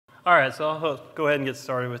All right, so I'll go ahead and get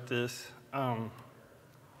started with this.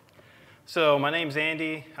 So my name's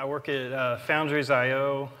Andy. I work at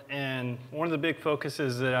Foundries.io, and one of the big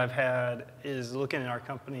focuses that I've had is looking at our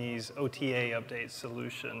company's OTA update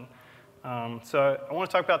solution. So I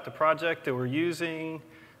want to talk about the project that we're using,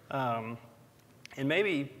 and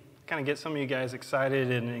maybe kind of get some of you guys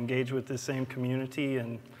excited and engage with the same community.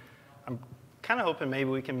 And I'm kind of hoping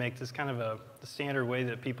maybe we can make this kind of the standard way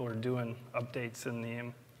that people are doing updates in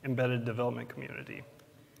the embedded development community.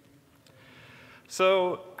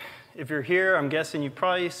 So if you're here, I'm guessing you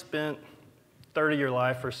probably spent a third of your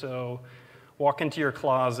life or so walking to your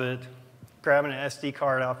closet, grabbing an SD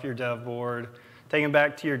card off your dev board, taking it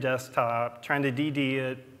back to your desktop, trying to DD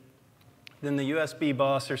it. Then the USB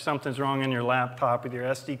bus or something's wrong in your laptop with your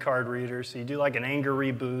SD card reader, so you do like an anger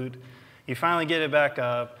reboot. You finally get it back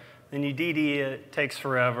up, then you DD it, it takes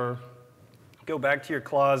forever. Go back to your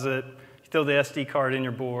closet, throw the SD card in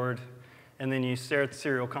your board, and then you stare at the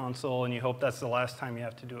serial console and you hope that's the last time you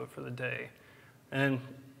have to do it for the day. And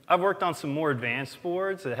I've worked on some more advanced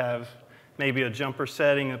boards that have maybe a jumper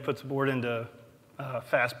setting that puts the board into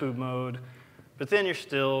fast boot mode, but then you're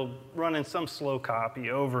still running some slow copy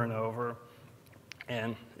over and over,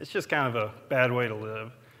 and it's just kind of a bad way to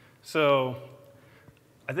live. So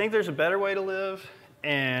I think there's a better way to live,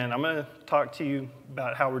 and I'm going to talk to you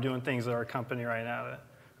about how we're doing things at our company right now that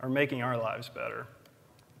are making our lives better.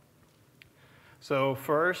 So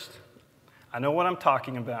first, I know what I'm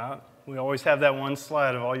talking about. We always have that one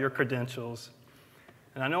slide of all your credentials.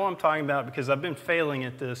 And I know what I'm talking about because I've been failing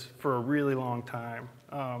at this for a really long time.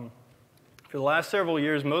 For the last several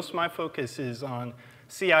years, most of my focus is on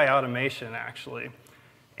CI automation, actually.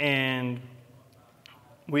 And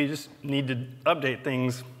we just need to update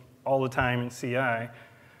things all the time in CI.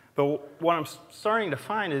 But what I'm starting to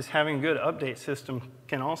find is having a good update system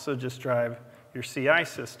can also just drive your CI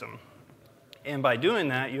system. And by doing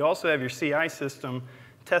that, you also have your CI system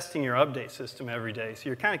testing your update system every day. So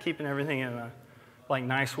you're kind of keeping everything in a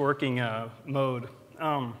nice working mode.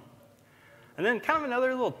 And then kind of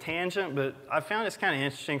another little tangent, but I found it's kind of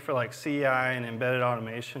interesting for like CI and embedded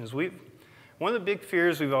automation is one of the big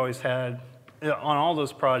fears we've always had on all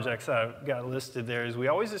those projects I've got listed there is we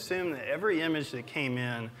always assume that every image that came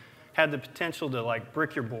in had the potential to like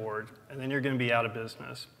brick your board, and then you're going to be out of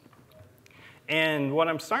business. And what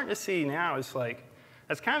I'm starting to see now is like,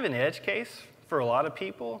 that's kind of an edge case for a lot of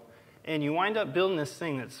people, and you wind up building this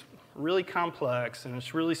thing that's really complex, and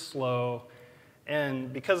it's really slow,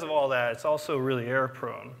 and because of all that, it's also really error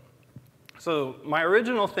prone. So my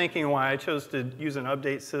original thinking why I chose to use an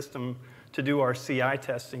update system to do our CI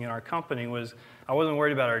testing in our company was I wasn't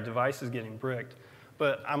worried about our devices getting bricked.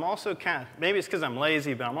 But I'm also kind of, maybe it's because I'm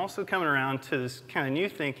lazy, but I'm also coming around to this kind of new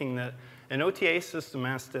thinking that an OTA system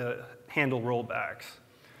has to handle rollbacks.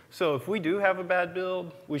 So if we do have a bad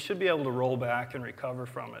build, we should be able to roll back and recover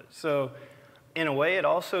from it. So in a way, it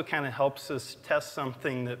also kind of helps us test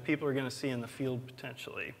something that people are going to see in the field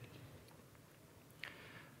potentially.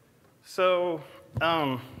 So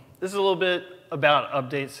this is a little bit about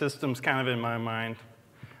update systems kind of in my mind.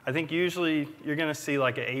 I think usually you're going to see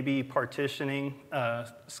like an A/B partitioning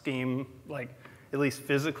scheme, like at least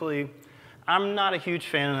physically. I'm not a huge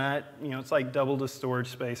fan of that. You know, it's like double the storage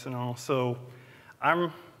space and all. So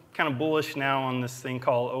I'm kind of bullish now on this thing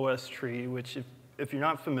called OSTree, which if you're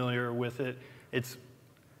not familiar with it, it's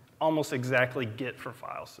almost exactly Git for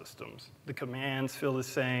file systems. The commands feel the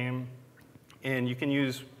same, and you can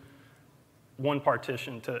use one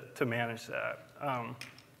partition to manage that.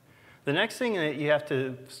 The next thing that you have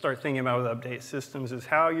to start thinking about with update systems is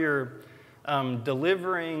how you're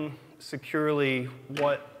delivering securely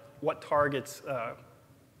what targets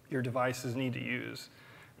your devices need to use.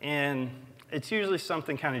 And it's usually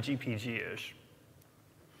something kind of GPG-ish.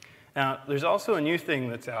 Now, there's also a new thing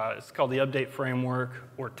that's out. It's called the Update Framework,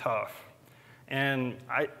 or TUF. And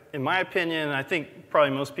in my opinion, I think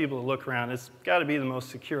probably most people that look around, it's got to be the most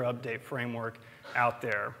secure update framework out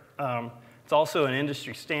there. It's also an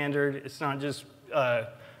industry standard. It's not just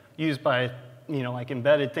used by, like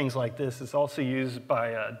embedded things like this. It's also used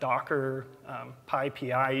by Docker.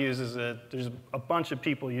 PyPI uses it. There's a bunch of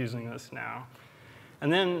people using this now.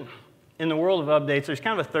 And then in the world of updates, there's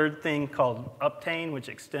kind of a third thing called Uptane, which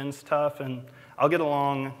extends TUF. And I'll get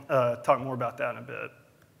along, talk more about that in a bit.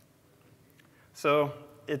 So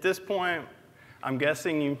at this point, I'm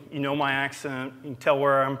guessing you know my accent. You can tell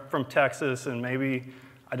where I'm from Texas, and maybe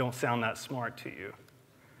I don't sound that smart to you.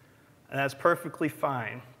 And that's perfectly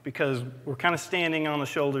fine, because we're kind of standing on the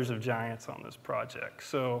shoulders of giants on this project.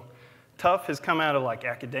 So TUF has come out of like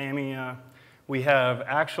academia. We have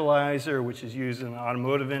Aktualizr, which is used in the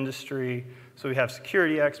automotive industry. So we have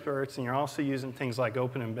security experts, and you're also using things like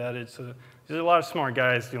open embedded. So there's a lot of smart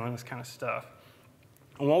guys doing this kind of stuff.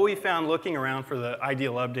 And what we found looking around for the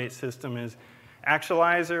ideal update system is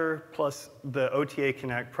Aktualizr plus the OTA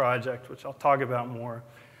Connect project, which I'll talk about more.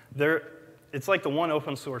 It's like the one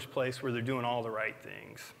open source place where they're doing all the right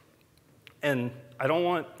things. And I don't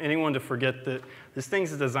want anyone to forget that this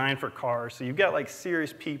thing's designed for cars, so you've got like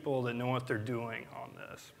serious people that know what they're doing on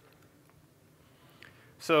this.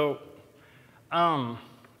 So I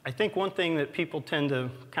think one thing that people tend to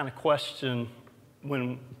kind of question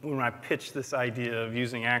when I pitch this idea of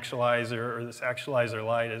using Aktualizr or this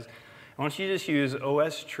Aktualizr-lite is, I want you to just use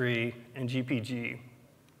OSTree and GPG.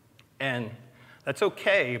 And that's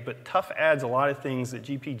okay, but Tough adds a lot of things that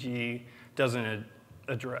GPG doesn't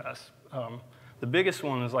address. The biggest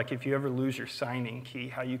one is like if you ever lose your signing key,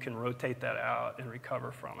 how you can rotate that out and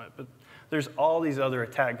recover from it. But there's all these other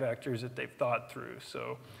attack vectors that they've thought through.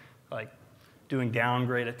 So like doing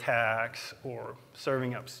downgrade attacks or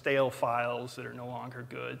serving up stale files that are no longer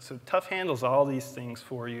good. So Tough handles all these things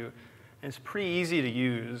for you. And it's pretty easy to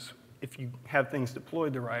use if you have things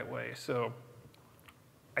deployed the right way. So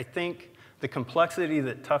I think the complexity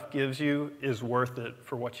that Tough gives you is worth it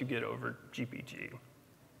for what you get over GPG.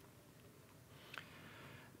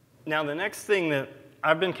 Now, the next thing that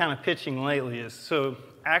I've been kind of pitching lately is, so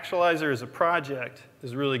Aktualizr as a project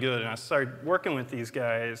is really good. And I started working with these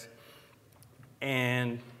guys,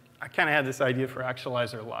 and I kind of had this idea for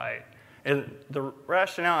Aktualizr-lite. And the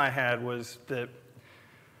rationale I had was that,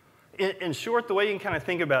 in short, the way you can kind of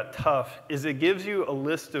think about Tough is it gives you a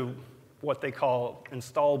list of what they call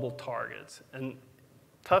installable targets. And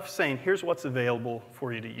Tough's saying, here's what's available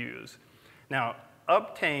for you to use. Now,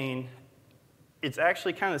 Uptane, it's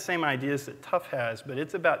actually kind of the same ideas that Tough has, but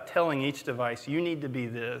it's about telling each device, you need to be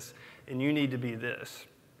this, and you need to be this.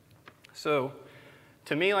 So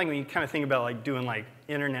to me, like when you kind of think about like doing like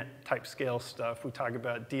internet type scale stuff, we talk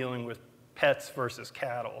about dealing with pets versus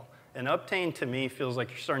cattle. And Uptane, to me, feels like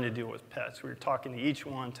you're starting to deal with pets. We're talking to each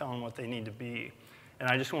one, telling them what they need to be. And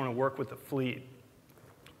I just want to work with the fleet.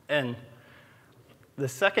 And the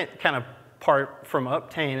second kind of part from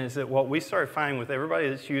Uptane is that what we started finding with everybody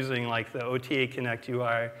that's using like the OTA Connect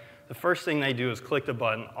UI, the first thing they do is click the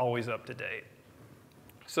button, always up to date.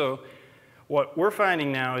 So what we're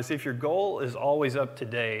finding now is if your goal is always up to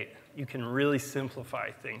date, you can really simplify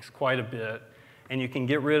things quite a bit, and you can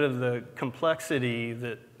get rid of the complexity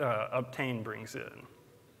that Uptane brings in.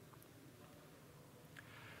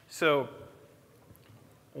 So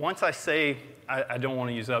once I say I don't want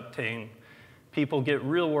to use Uptane, people get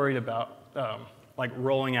real worried about like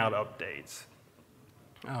rolling out updates.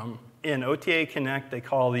 In OTA Connect, they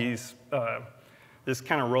call these, this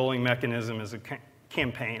kind of rolling mechanism as a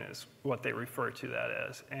campaign is what they refer to that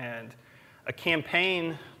as. And a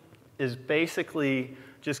campaign is basically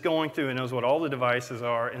just going through and knows what all the devices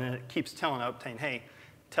are, and then it keeps telling Uptane, hey,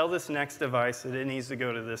 tell this next device that it needs to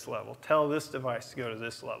go to this level. Tell this device to go to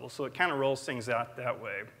this level. So it kind of rolls things out that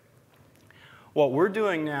way. What we're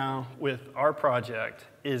doing now with our project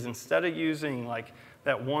is instead of using like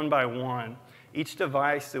that one by one, each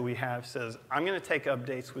device that we have says, I'm going to take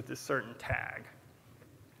updates with this certain tag.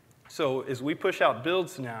 So as we push out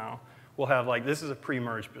builds now, we'll have like, this is a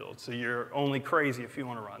pre-merge build, so you're only crazy if you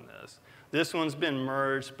want to run this. This one's been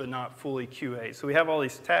merged but not fully QA. So we have all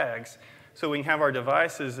these tags, so we can have our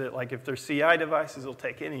devices that like if they're CI devices, they'll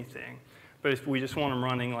take anything. But if we just want them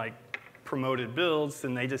running like promoted builds,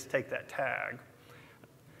 then they just take that tag.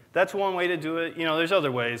 That's one way to do it. You know, there's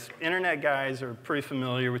other ways. Internet guys are pretty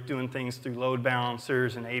familiar with doing things through load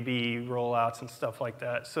balancers and AB rollouts and stuff like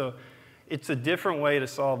that. So it's a different way to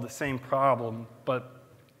solve the same problem. But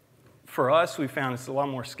for us, we found it's a lot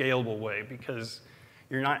more scalable way because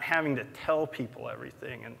you're not having to tell people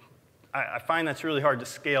everything. And I find that's really hard to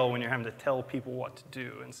scale when you're having to tell people what to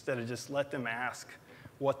do instead of just let them ask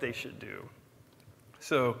what they should do.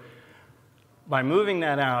 So by moving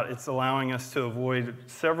that out, it's allowing us to avoid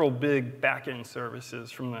several big back-end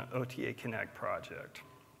services from the OTA Connect project.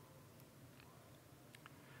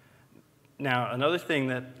 Now, another thing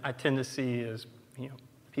that I tend to see is,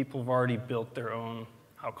 people have already built their own,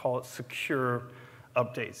 I'll call it secure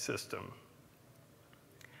update system.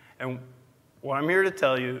 And what I'm here to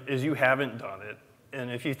tell you is you haven't done it.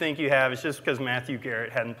 And if you think you have, it's just because Matthew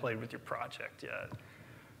Garrett hadn't played with your project yet.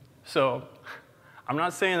 So I'm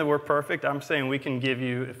not saying that we're perfect. I'm saying we can give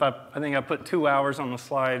you, I think I put 2 hours on the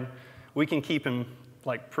slide, we can keep him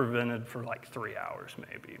like prevented for like 3 hours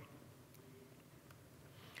maybe.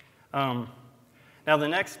 Now the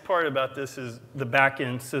next part about this is the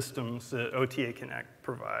back-end systems that OTA Connect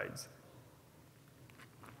provides.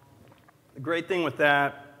 The great thing with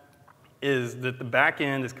that is that the back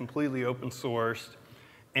end is completely open sourced,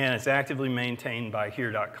 and it's actively maintained by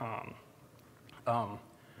here.com.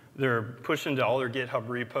 They're pushing to all their GitHub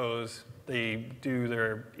repos. They do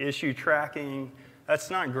their issue tracking. That's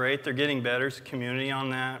not great. They're getting better. There's a community on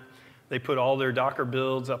that. They put all their Docker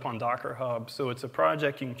builds up on Docker Hub, so it's a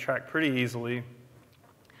project you can track pretty easily.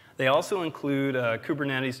 They also include a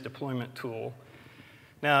Kubernetes deployment tool.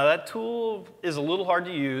 Now, that tool is a little hard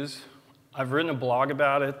to use. I've written a blog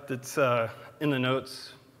about it that's in the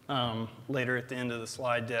notes later at the end of the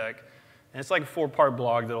slide deck. And it's like a 4-part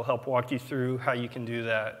blog that'll help walk you through how you can do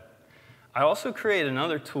that. I also created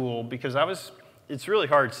another tool because it's really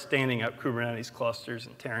hard standing up Kubernetes clusters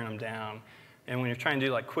and tearing them down. And when you're trying to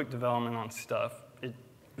do like quick development on stuff,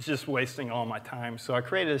 it's just wasting all my time. So I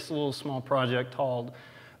created this little small project called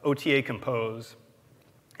OTA Compose.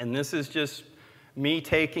 And this is just me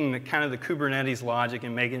taking the kind of the Kubernetes logic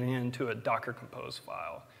and making it into a Docker Compose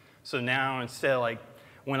file. So now instead of like,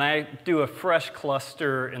 when I do a fresh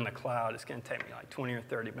cluster in the cloud, it's going to take me like 20 or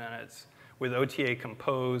 30 minutes. With OTA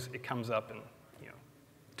Compose, it comes up in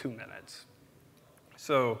 2 minutes.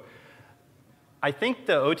 So I think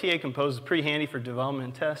the OTA Compose is pretty handy for development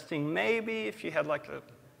and testing. Maybe if you had like a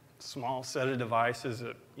small set of devices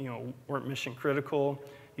that weren't mission critical,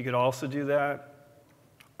 you could also do that.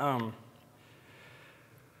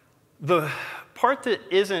 The part that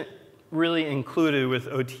isn't really included with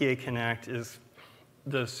OTA Connect is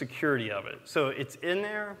the security of it. So it's in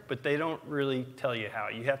there, but they don't really tell you how.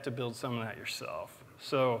 You have to build some of that yourself.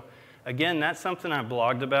 So again, that's something I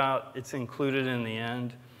blogged about. It's included in the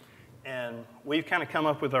end. And we've kind of come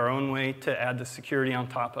up with our own way to add the security on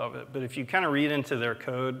top of it. But if you kind of read into their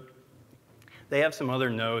code, they have some other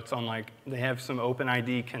notes on they have some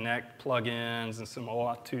OpenID Connect plugins and some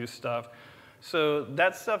OAuth 2 stuff. So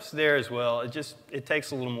that stuff's there as well. It takes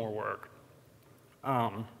a little more work.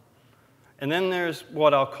 And then there's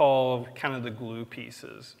what I'll call kind of the glue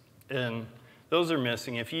pieces. And those are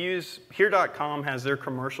missing. If you use, here.com has their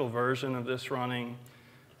commercial version of this running.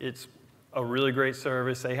 It's a really great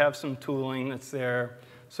service. They have some tooling that's there.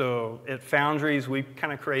 So at Foundries, we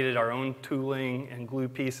kind of created our own tooling and glue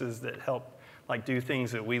pieces that help do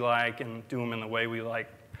things that we like and do them in the way we like.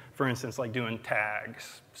 For instance, like doing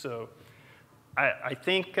tags. So I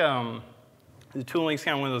think the tooling is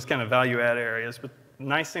kind of one of those kind of value-add areas. But the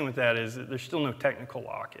nice thing with that is that there's still no technical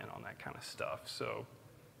lock-in on that kind of stuff. So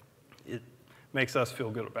it makes us feel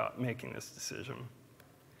good about making this decision.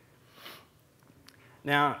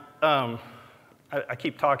 Now, I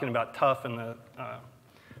keep talking about tough and the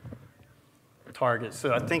targets.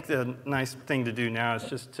 So I think the nice thing to do now is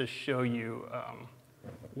just to show you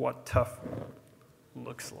what tough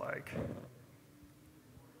looks like.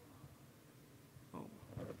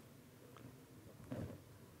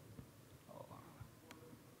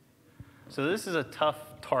 So this is a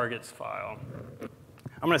tough targets file.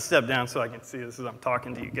 I'm going to step down so I can see this as I'm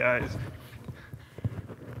talking to you guys.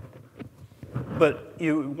 But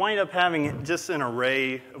you wind up having just an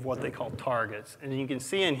array of what they call targets. And you can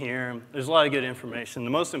see in here, there's a lot of good information. The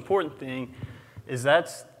most important thing is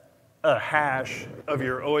that's a hash of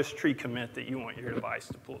your OSTree commit that you want your device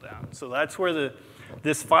to pull down. So that's where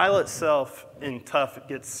this file itself in tough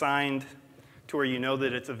gets signed to where you know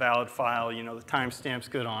that it's a valid file, the timestamp's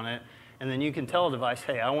good on it. And then you can tell a device,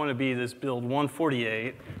 hey, I want to be this build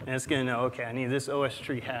 148, and it's going to know, OK, I need this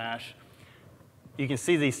OSTree hash. You can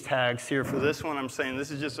see these tags here. For this one, I'm saying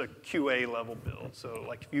this is just a QA level build. So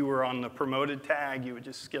like if you were on the promoted tag, you would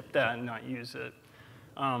just skip that and not use it.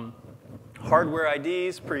 Hardware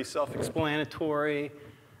IDs, pretty self-explanatory.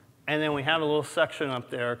 And then we have a little section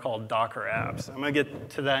up there called Docker apps. I'm going to get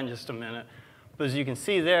to that in just a minute. But as you can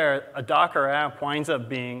see there, a Docker app winds up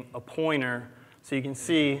being a pointer. So you can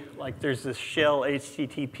see there's this shell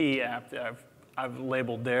HTTP app that I've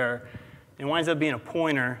labeled there. It winds up being a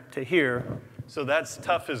pointer to here. So that's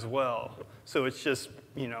tough as well. So it's just,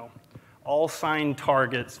 all signed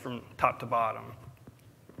targets from top to bottom.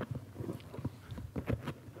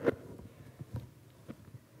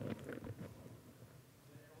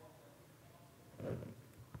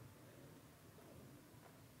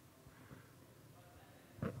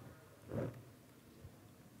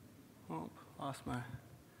 Oh, lost my...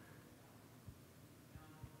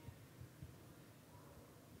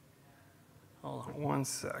 Hold on 1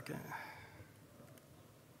 second.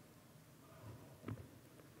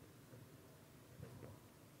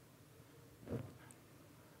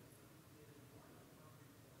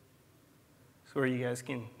 So where you guys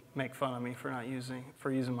can make fun of me for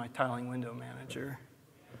using my tiling window manager.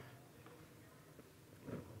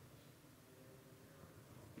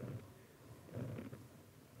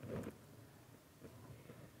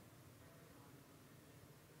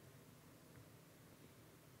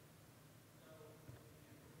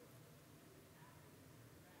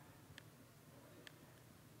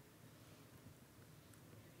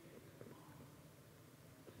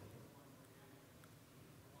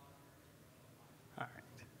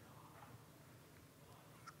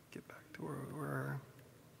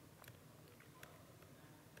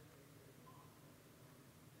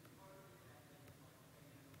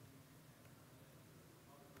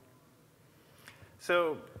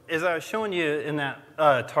 So as I was showing you in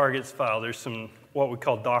that targets file, there's some what we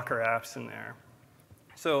call Docker apps in there.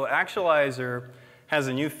 So Aktualizr has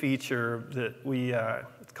a new feature that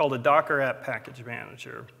it's called a Docker App Package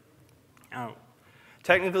Manager. Now,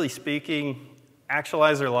 technically speaking,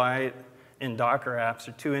 Aktualizr-lite and Docker apps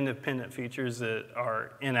are two independent features that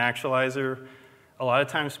are in Aktualizr. A lot of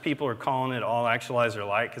times people are calling it all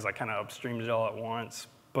Aktualizr-lite because I kind of upstreamed it all at once.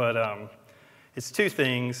 But it's two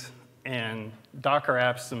things, and Docker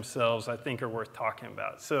apps themselves I think are worth talking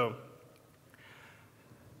about. So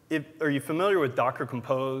are you familiar with Docker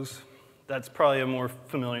Compose? That's probably a more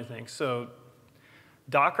familiar thing. So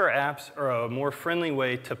Docker apps are a more friendly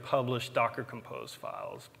way to publish Docker Compose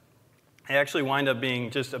files. They actually wind up being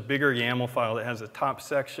just a bigger YAML file that has a top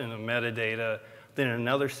section of metadata, then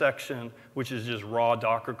another section which is just raw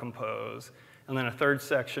Docker Compose, and then a third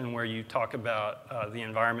section where you talk about the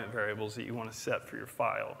environment variables that you want to set for your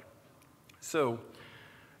file. So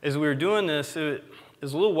as we were doing this, it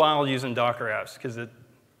was a little wild using Docker apps because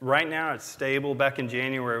right now it's stable. Back in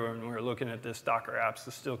January when we were looking at this, Docker apps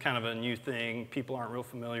is still kind of a new thing people aren't real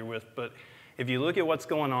familiar with. But if you look at what's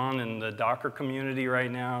going on in the Docker community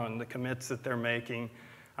right now and the commits that they're making,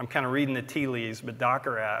 I'm kind of reading the tea leaves, but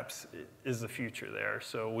Docker apps is the future there.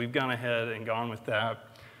 So we've gone ahead and gone with that.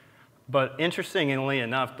 But interestingly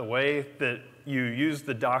enough, the way that you use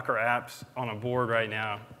the Docker apps on a board right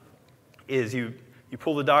now is you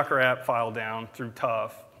pull the Docker app file down through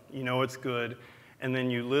Tough, you know it's good, and then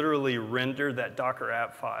you literally render that Docker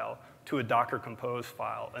app file to a Docker Compose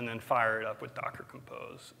file and then fire it up with Docker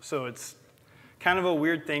Compose. So it's kind of a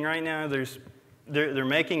weird thing right now. They're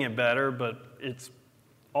making it better, but it's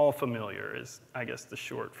all familiar is, I guess, the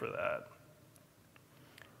short for that.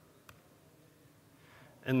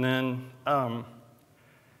 And then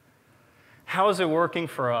how is it working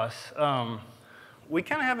for us? We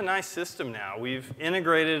kind of have a nice system now. We've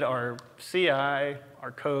integrated our CI,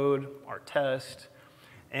 our code, our test,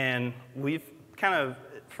 and we've kind of,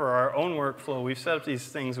 for our own workflow, we've set up these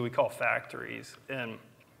things that we call factories. And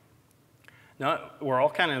we're all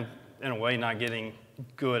kind of, in a way, not getting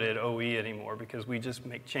good at OE anymore because we just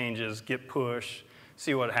make changes, git push,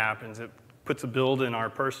 see what happens. It puts a build in our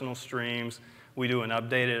personal streams. We do an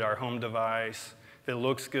update at our home device. If it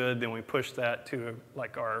looks good, then we push that to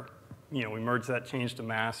like our, we merge that change to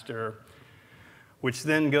master, which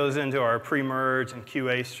then goes into our pre-merge and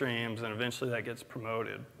QA streams, and eventually that gets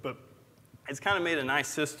promoted. But it's kind of made a nice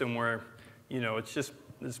system where, it's just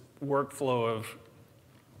this workflow of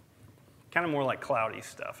kind of more like cloudy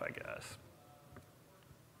stuff, I guess.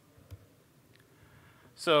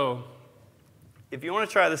 So if you want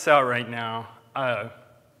to try this out right now,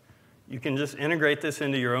 you can just integrate this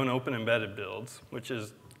into your own open embedded builds, which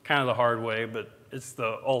is kind of the hard way, but it's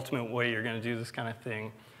the ultimate way you're going to do this kind of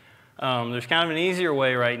thing. There's kind of an easier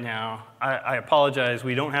way right now. I apologize,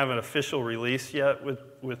 we don't have an official release yet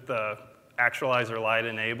with Aktualizr-lite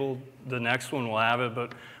enabled. The next one will have it,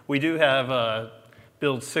 but we do have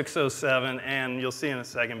build 607, and you'll see in a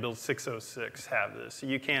second, build 606 have this. So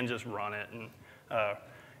you can just run it, and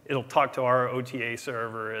it'll talk to our OTA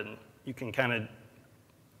server, and you can kind of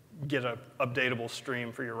get an updatable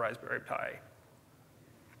stream for your Raspberry Pi.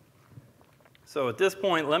 So at this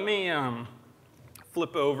point, let me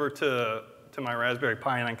flip over to my Raspberry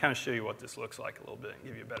Pi, and I can kind of show you what this looks like a little bit and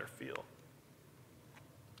give you a better feel.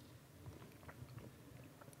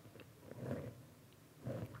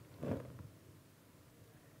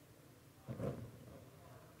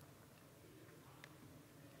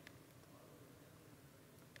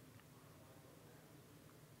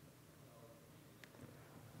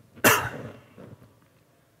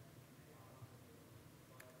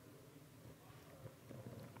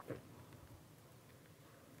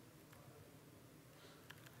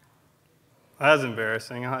 That was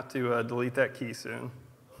embarrassing. I'll have to delete that key soon.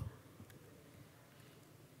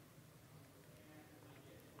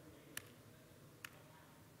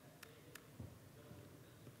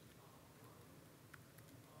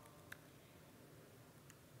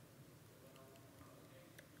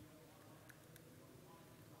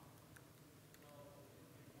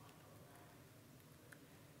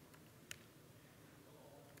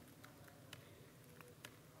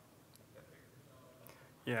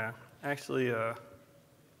 Yeah, actually, I'm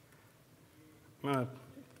going to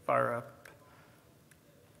fire up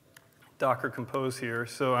Docker Compose here.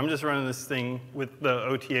 So I'm just running this thing with the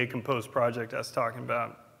OTA Compose project I was talking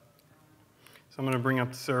about. So I'm going to bring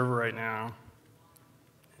up the server right now.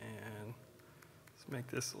 And let's make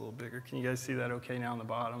this a little bigger. Can you guys see that okay now on the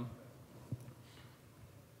bottom?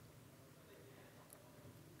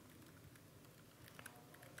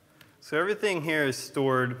 So everything here is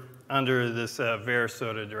stored under this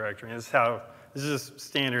var-soda directory. This is just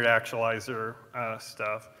standard Aktualizr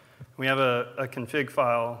stuff. We have a config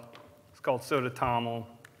file. It's called soda.toml.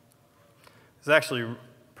 It's actually a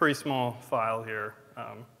pretty small file here.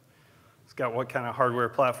 It's got what kind of hardware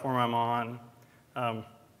platform I'm on.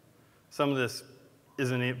 Some of this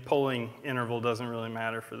polling interval doesn't really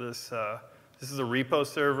matter for this. This is a repo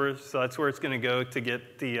server, so that's where it's going to go to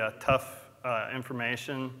get the tough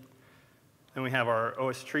information. Then we have our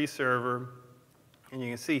OSTree server, and you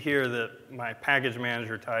can see here that my package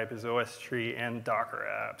manager type is OSTree and Docker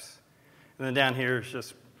apps. And then down here is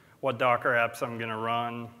just what Docker apps I'm going to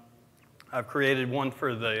run. I've created one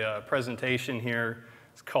for the presentation here.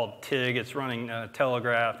 It's called TIG. It's running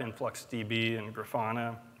Telegraph, InfluxDB, and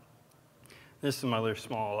Grafana. There's some other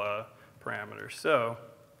small parameters. So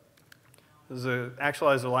there's an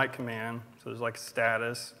Aktualizr-lite command. So there's like a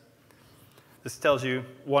status. This tells you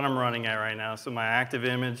what I'm running at right now. So my active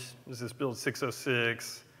image is this build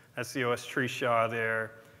 606. That's the OSTree SHA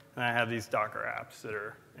there. And I have these Docker apps that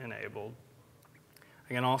are enabled.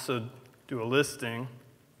 I can also do a listing.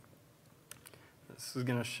 This is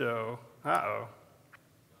going to show, I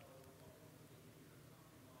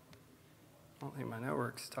don't think my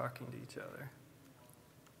network's talking to each other.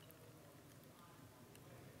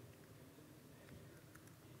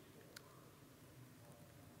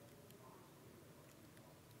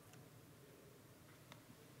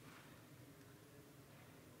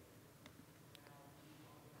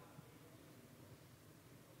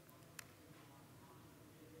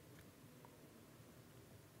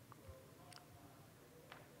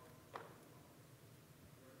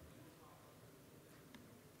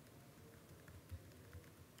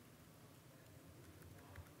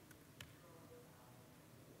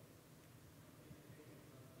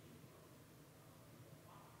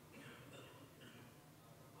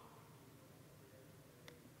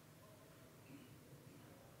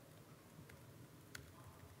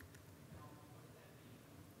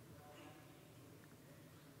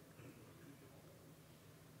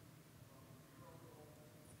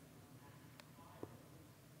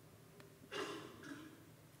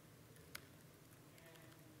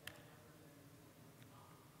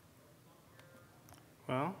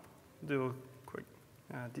 Well, do a quick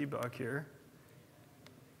debug here.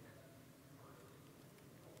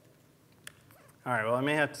 All right, well, I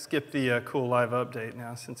may have to skip the cool live update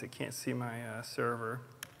now since it can't see my server.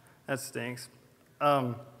 That stinks.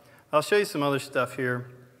 I'll show you some other stuff here.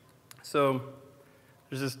 So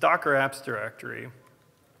there's this Docker apps directory.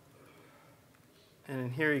 And in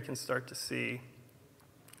here you can start to see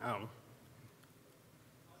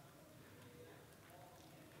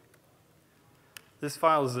this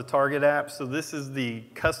file is the target app, so this is the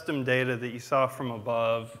custom data that you saw from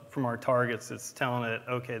above, from our targets. It's telling it,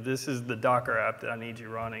 okay, this is the Docker app that I need you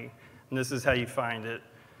running, and this is how you find it.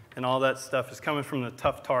 And all that stuff is coming from the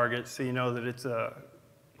tough target, so you know that it's a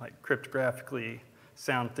like cryptographically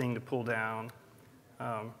sound thing to pull down.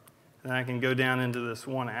 And I can go down into this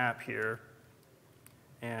one app here,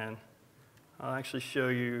 and I'll actually show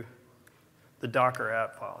you the Docker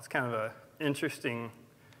app file. It's kind of an interesting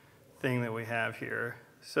thing that we have here.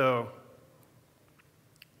 So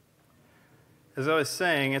as I was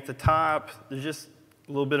saying, at the top, there's just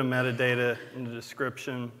a little bit of metadata in the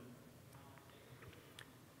description.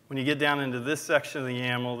 When you get down into this section of the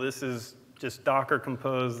YAML, this is just Docker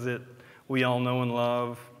Compose that we all know and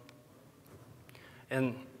love.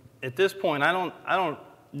 And at this point, I don't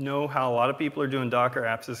know how a lot of people are doing Docker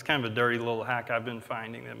apps. It's kind of a dirty little hack I've been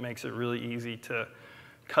finding that makes it really easy to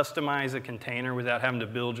customize a container without having to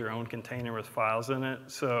build your own container with files in it.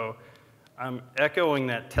 So I'm echoing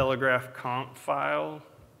that Telegraph comp file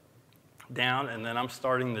down, and then I'm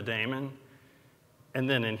starting the daemon. And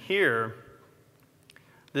then in here,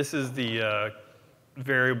 this is the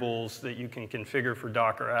variables that you can configure for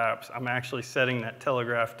Docker apps. I'm actually setting that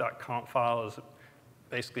telegraph.conf file as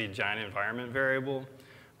basically a giant environment variable.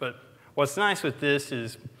 But what's nice with this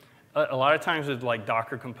is a lot of times with like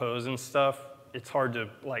Docker Compose and stuff, it's hard to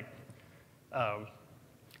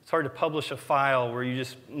publish a file where you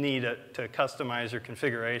just need to customize your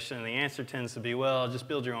configuration. And the answer tends to be, well, just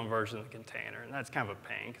build your own version of the container. And that's kind of a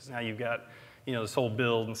pain, because now you've got this whole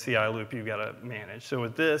build and CI loop you've got to manage. So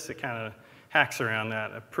with this, it kind of hacks around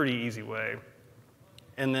that in a pretty easy way.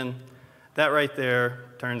 And then that right there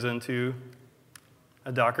turns into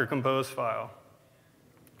a Docker Compose file.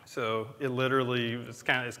 So it literally,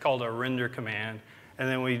 it's called a render command. And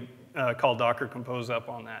then we call Docker Compose up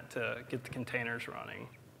on that to get the containers running.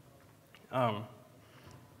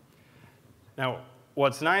 Now,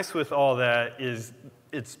 what's nice with all that is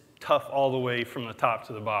it's tough all the way from the top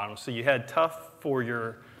to the bottom. So you had tough for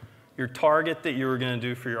your target that you were going to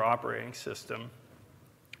do for your operating system.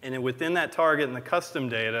 And then within that target and the custom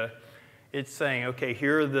data, it's saying, okay,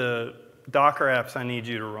 here are the Docker apps I need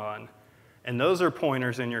you to run. And those are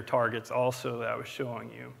pointers in your targets also that I was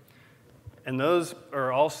showing you. And those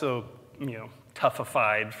are also,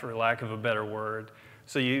 toughified, for lack of a better word.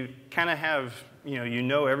 So you kind of have, you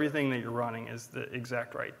know everything that you're running is the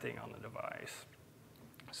exact right thing on the device.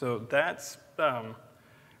 So that's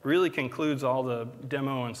really concludes all the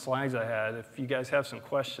demo and slides I had. If you guys have some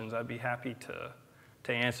questions, I'd be happy to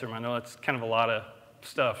answer them. I know it's kind of a lot of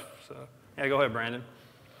stuff. So yeah, go ahead, Brandon.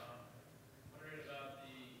 Wondering about the,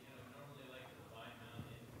 normally like the By mount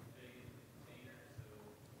in config in the container, so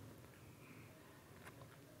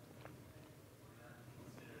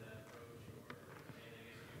consider that approach, or and I guess you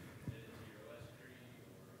commit it to your OSTree, or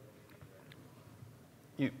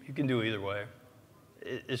You can do either way.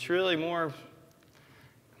 It's really more,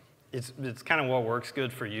 it's kind of what works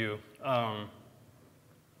good for you.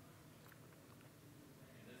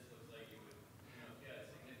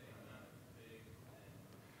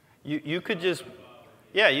 You could just,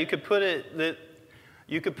 yeah, you could put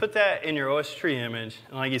you could put that in your OSTree image,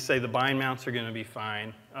 and like you say, the bind mounts are going to be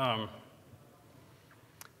fine.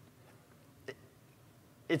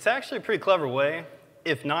 It's actually a pretty clever way.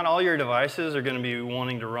 If not all your devices are going to be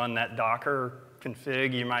wanting to run that Docker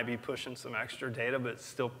config, you might be pushing some extra data, but it's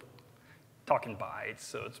still talking bytes,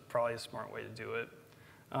 so it's probably a smart way to do it.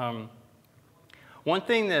 One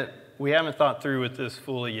thing that we haven't thought through with this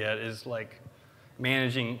fully yet is like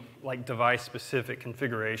managing like device-specific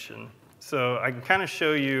configuration. So I can kind of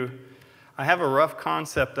show you, I have a rough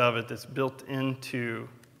concept of it that's built into,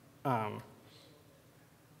 I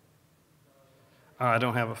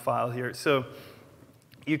don't have a file here. So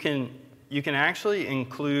you can actually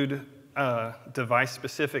include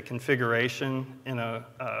device-specific configuration in a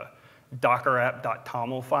docker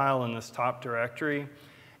app.toml file in this top directory.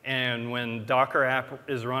 And when Docker app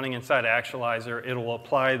is running inside Aktualizr, it'll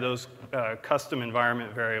apply those custom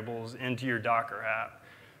environment variables into your Docker app.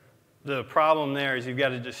 The problem there is you've got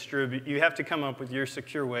to distribute, you have to come up with your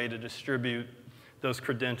secure way to distribute those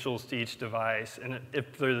credentials to each device. And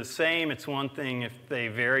if they're the same, it's one thing. If they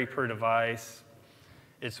vary per device,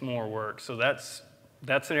 it's more work. So that's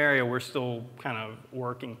an area we're still kind of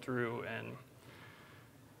working through, and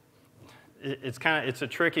it's a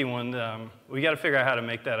tricky one. We got to figure out how to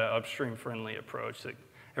make that an upstream friendly approach.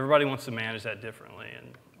 Everybody wants to manage that differently,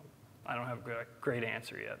 and I don't have a great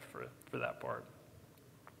answer yet for that part.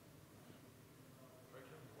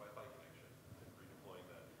 Wi-Fi connection and redeploying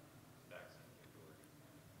that stacks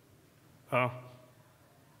Oh.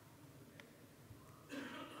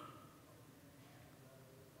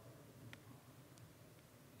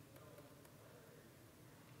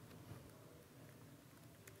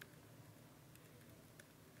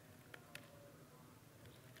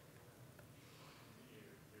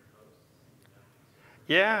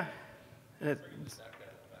 Yeah,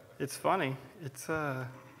 it's funny. And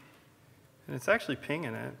it's actually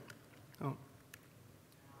pinging it. Oh.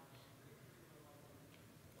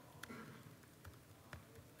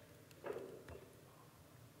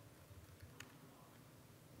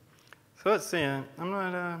 So let's see.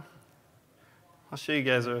 I'll show you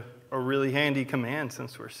guys a really handy command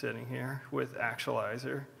since we're sitting here with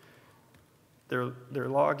Aktualizr. Their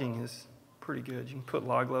logging is pretty good. You can put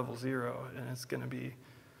log level 0, and it's going to be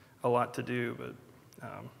a lot to do, but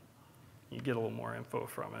you get a little more info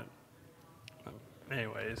from it.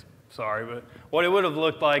 Anyways, sorry, but what it would have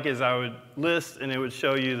looked like is I would list, and it would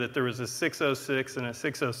show you that there was a 606 and a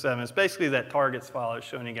 607. It's basically that targets file I was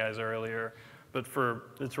showing you guys earlier, but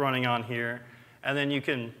it's running on here. And then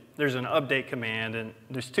there's an update command, and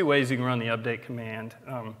there's two ways you can run the update command.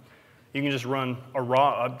 You can just run a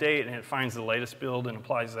raw update, and it finds the latest build and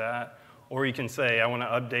applies that. Or you can say, I want to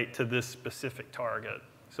update to this specific target.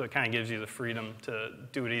 So it kind of gives you the freedom to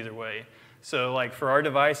do it either way. So like for our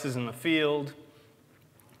devices in the field,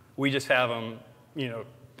 we just have them,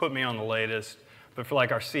 put me on the latest. But for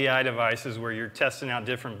like our CI devices where you're testing out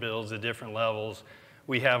different builds at different levels,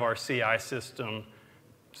 we have our CI system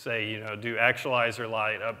say, do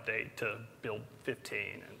Aktualizr-lite update to build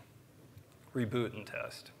 15 and reboot and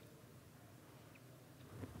test.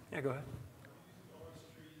 Yeah, go ahead.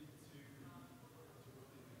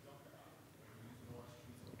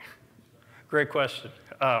 Great question.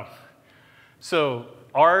 So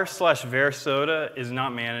r/varsoda is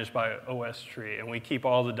not managed by OSTree, and we keep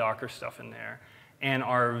all the Docker stuff in there. And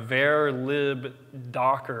our var/lib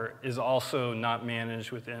Docker is also not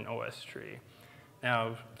managed within OSTree.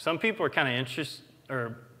 Now, some people are kind of interested,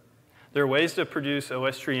 or There are ways to produce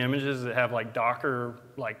OSTree images that have like Docker,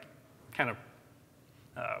 like kind of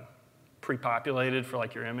pre-populated for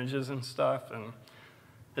like your images and stuff. And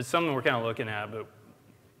it's something we're kind of looking at, but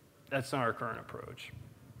that's not our current approach.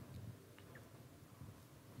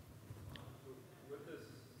 With this,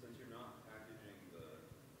 since you're not packaging the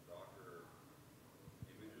Docker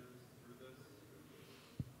images through this,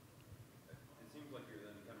 it seems like you're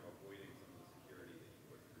then kind of avoiding some of the security that you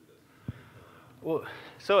put through this. Well,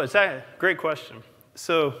 so it's a great question.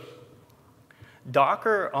 So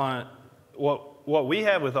Docker on what we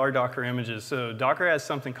have with our Docker images, so Docker has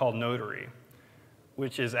something called Notary,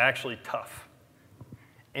 which is actually tough.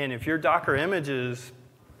 And if your Docker images,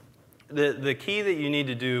 the key that you need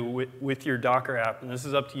to do with your Docker app, and this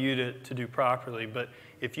is up to you to do properly, but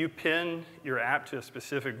if you pin your app to a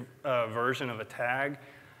specific version of a tag,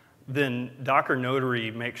 then Docker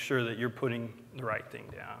Notary makes sure that you're putting the right thing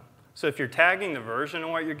down. So if you're tagging the version of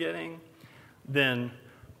what you're getting, then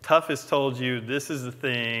Tough has told you this is the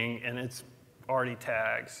thing, and it's already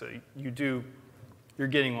tagged, so you're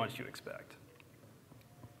getting what you expect.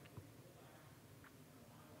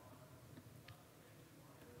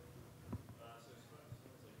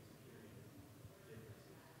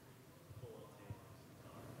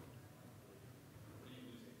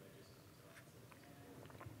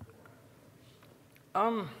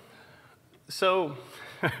 So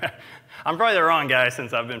I'm probably the wrong guy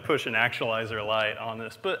since I've been pushing Aktualizr-lite on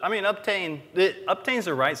this. But I mean, Uptane's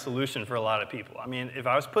the right solution for a lot of people. I mean, if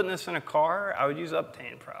I was putting this in a car, I would use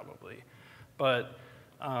Uptane probably. But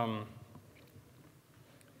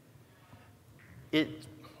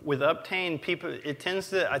with Uptane, it tends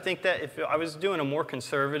to, I think that if I was doing a more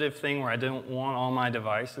conservative thing where I didn't want all my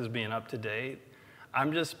devices being up to date,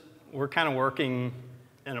 we're kind of working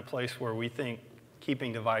in a place where we think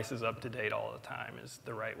keeping devices up to date all the time is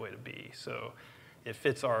the right way to be. So it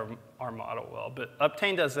fits our model well. But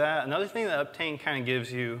Uptane does that. Another thing that Uptane kind of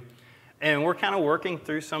gives you, and we're kind of working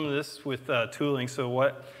through some of this with tooling. So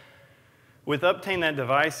with Uptane, that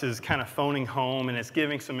device is kind of phoning home, and it's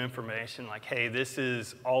giving some information like, hey, this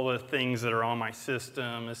is all the things that are on my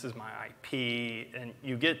system. This is my IP. And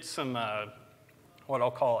you get some what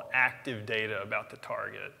I'll call active data about the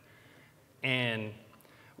target. And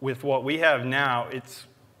with what we have now, this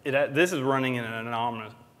is running in an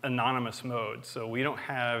anonymous mode. So we don't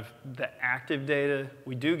have the active data.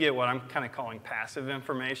 We do get what I'm kind of calling passive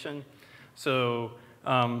information. So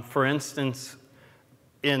for instance,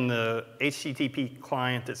 in the HTTP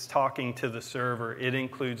client that's talking to the server, it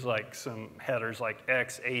includes like some headers like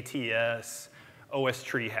X, ATS,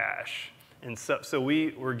 OSTree hash. And so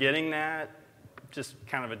we're getting that, just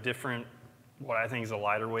kind of a different, what I think is a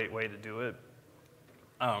lighter weight way to do it.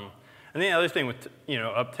 And the other thing with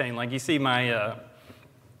Uptane, like you see my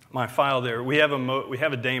my file there, we have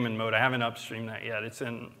a daemon mode. I haven't upstreamed that yet. It's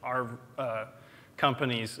in our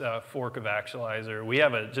company's fork of Aktualizr. We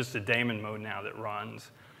have just a daemon mode now that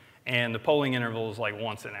runs, and the polling interval is like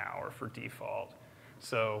once an hour for default.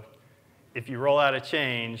 So if you roll out a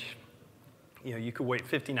change, you could wait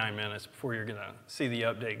 59 minutes before you're going to see the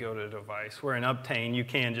update go to the device. Where in Uptane, you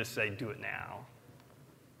can just say, do it now.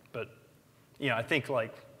 But I think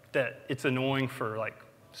like that it's annoying for like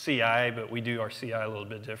CI, but we do our CI a little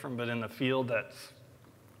bit different. But in the field, that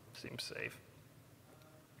seems safe.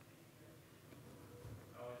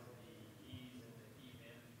 How is the keys and the key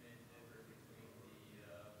management differ between the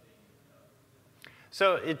Uptane and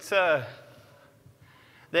So it's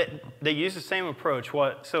they use the same approach.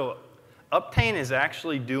 So Uptane is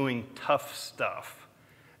actually doing tough stuff,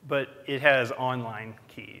 but it has online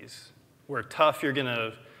keys. Where tough,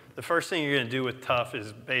 the first thing you're going to do with tough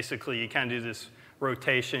is basically you kind of do this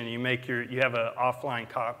rotation. You have an offline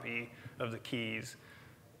copy of the keys.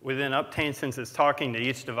 Within Uptane, since it's talking to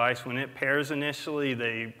each device, when it pairs initially,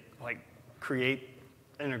 they like create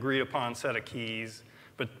an agreed upon set of keys,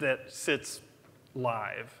 but that sits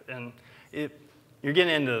live. And you're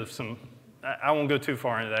getting into some, I won't go too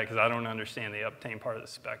far into that because I don't understand the Uptane part of the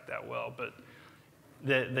spec that well, but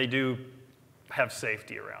they do have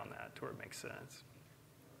safety around that to where it makes sense.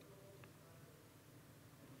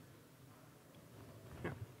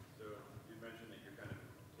 So you mentioned that you're kind of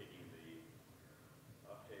taking the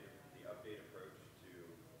update approach to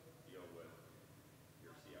deal with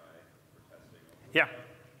your CI for testing. Yeah.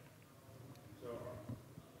 So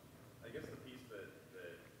I guess the piece that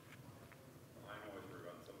I'm always worried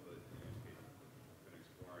about in some of the use cases I've been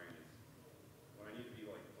exploring is when I need to be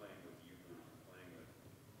like playing with U-groups and playing with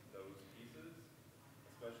those pieces,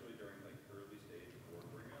 especially during like early stage board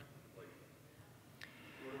bring up. Like,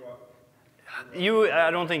 what do I?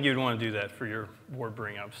 I don't think you'd want to do that for your board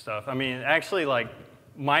bring up stuff. I mean, actually, like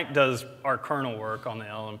Mike does our kernel work on the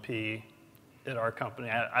LMP at our company.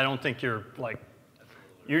 I don't think you're like,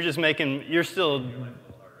 you're just making, you're still,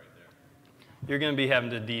 you're going to be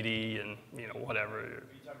having to DD and, you know, whatever. Are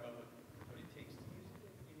you talking about what it takes to use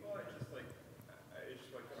it? Well, it's just like kind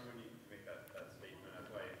of when you make that statement,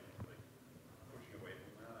 that's why like pushing away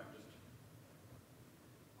from that.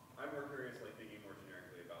 I'm more curious, like thinking more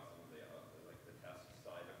generically about some of the like the test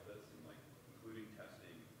side of this, and like including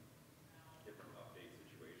testing different update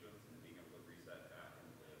situations and being able to reset back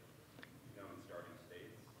into known starting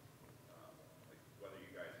states. Like whether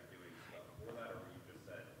you guys are doing stuff for that, or you just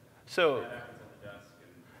said So, that happens on the desk.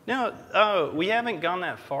 And no, we haven't gone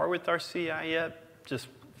that far with our CI yet, just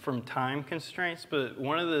from time constraints. But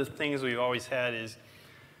one of the things we've always had is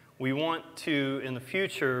we want to, in the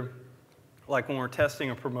future, like when we're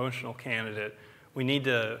testing a promotional candidate, we need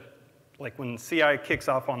to, like when CI kicks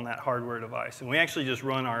off on that hardware device, and we actually just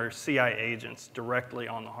run our CI agents directly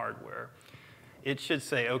on the hardware, it should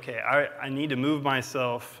say, okay, I need to move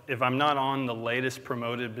myself. If I'm not on the latest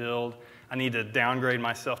promoted build, I need to downgrade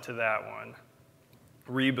myself to that one,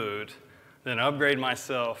 reboot, then upgrade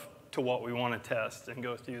myself to what we want to test and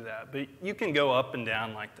go through that. But you can go up and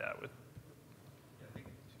down like that with. Yeah, I think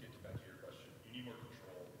to get back to your question, you need more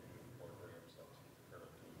control before bringing yourself to the kernel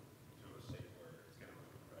to a state where it's going to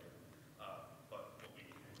move, right? But what we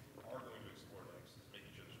are going to explore next is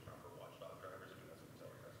making sure there's proper watchdog drivers. I mean, that's what we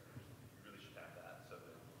tell our customers. You really should have that so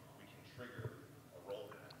that we can trigger a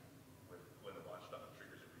rollback when the watchdog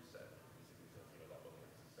triggers a reset. Basically says, you know, that was a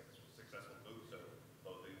successful move, so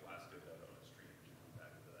load the last good node on the street, which is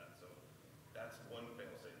back into that. So that's one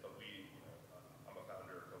fail safe, but we, you know, I'm a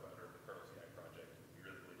founder, co-founder of the kernel CI project. We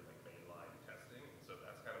really believe in like mainline testing, and so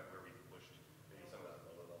that's kind of where we pushed maybe some of that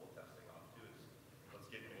lower level testing off to is let's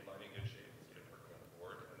get mainline in good shape, let's get it working on the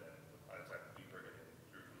board, and then by the time we bring it in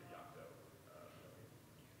through the Yocto,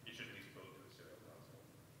 it should at least go to the serial console.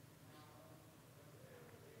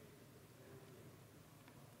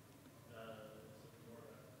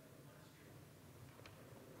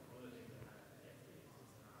 One of the things that happened yesterday is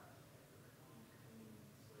it's not a clean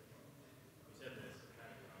slate. You said this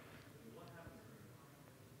kind of, what happens when,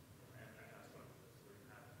 and I struggle with this, where you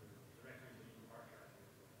have the directories that you are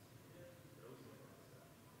tracking, those get messed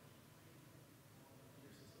up.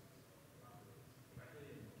 Your systems operate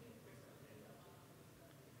correctly and you can't fix that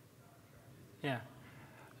manually. Yeah.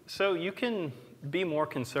 So you can be more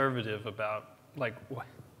conservative about, like,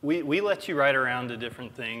 we let you write around to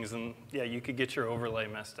different things, and yeah, you could get your overlay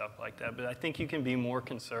messed up like that, but I think you can be more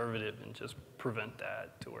conservative and just prevent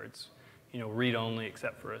that to where it's, you know, read-only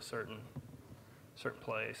except for a certain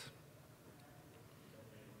place.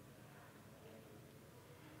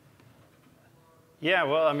 Yeah,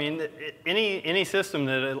 well, I mean, any system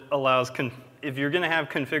that allows, if you're going to have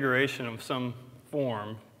configuration of some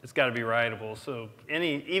form, it's got to be writable. So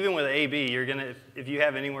even with AB, you're going to, if you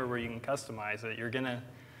have anywhere where you can customize it, you're going to,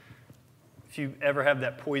 if you ever have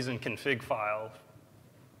that poison config file,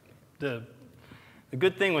 the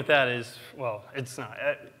good thing with that is, well, it's not.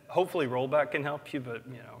 Hopefully rollback can help you, but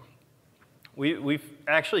you know, we've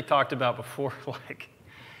actually talked about before, like,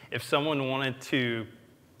 if someone wanted to,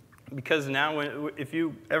 because now if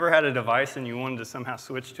you ever had a device and you wanted to somehow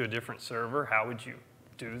switch to a different server, how would you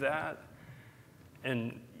do that?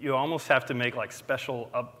 And you almost have to make like special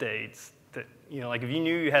updates that, you know, like if you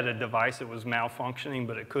knew you had a device that was malfunctioning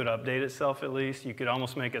but it could update itself at least, you could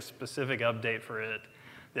almost make a specific update for it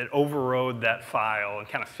that overrode that file and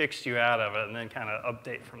kind of fixed you out of it and then kind of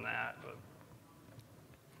update from that. But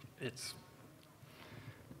it's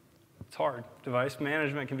hard. Device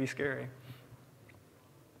management can be scary.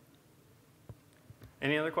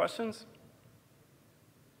 Any other questions?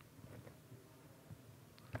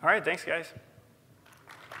 All right, thanks, guys.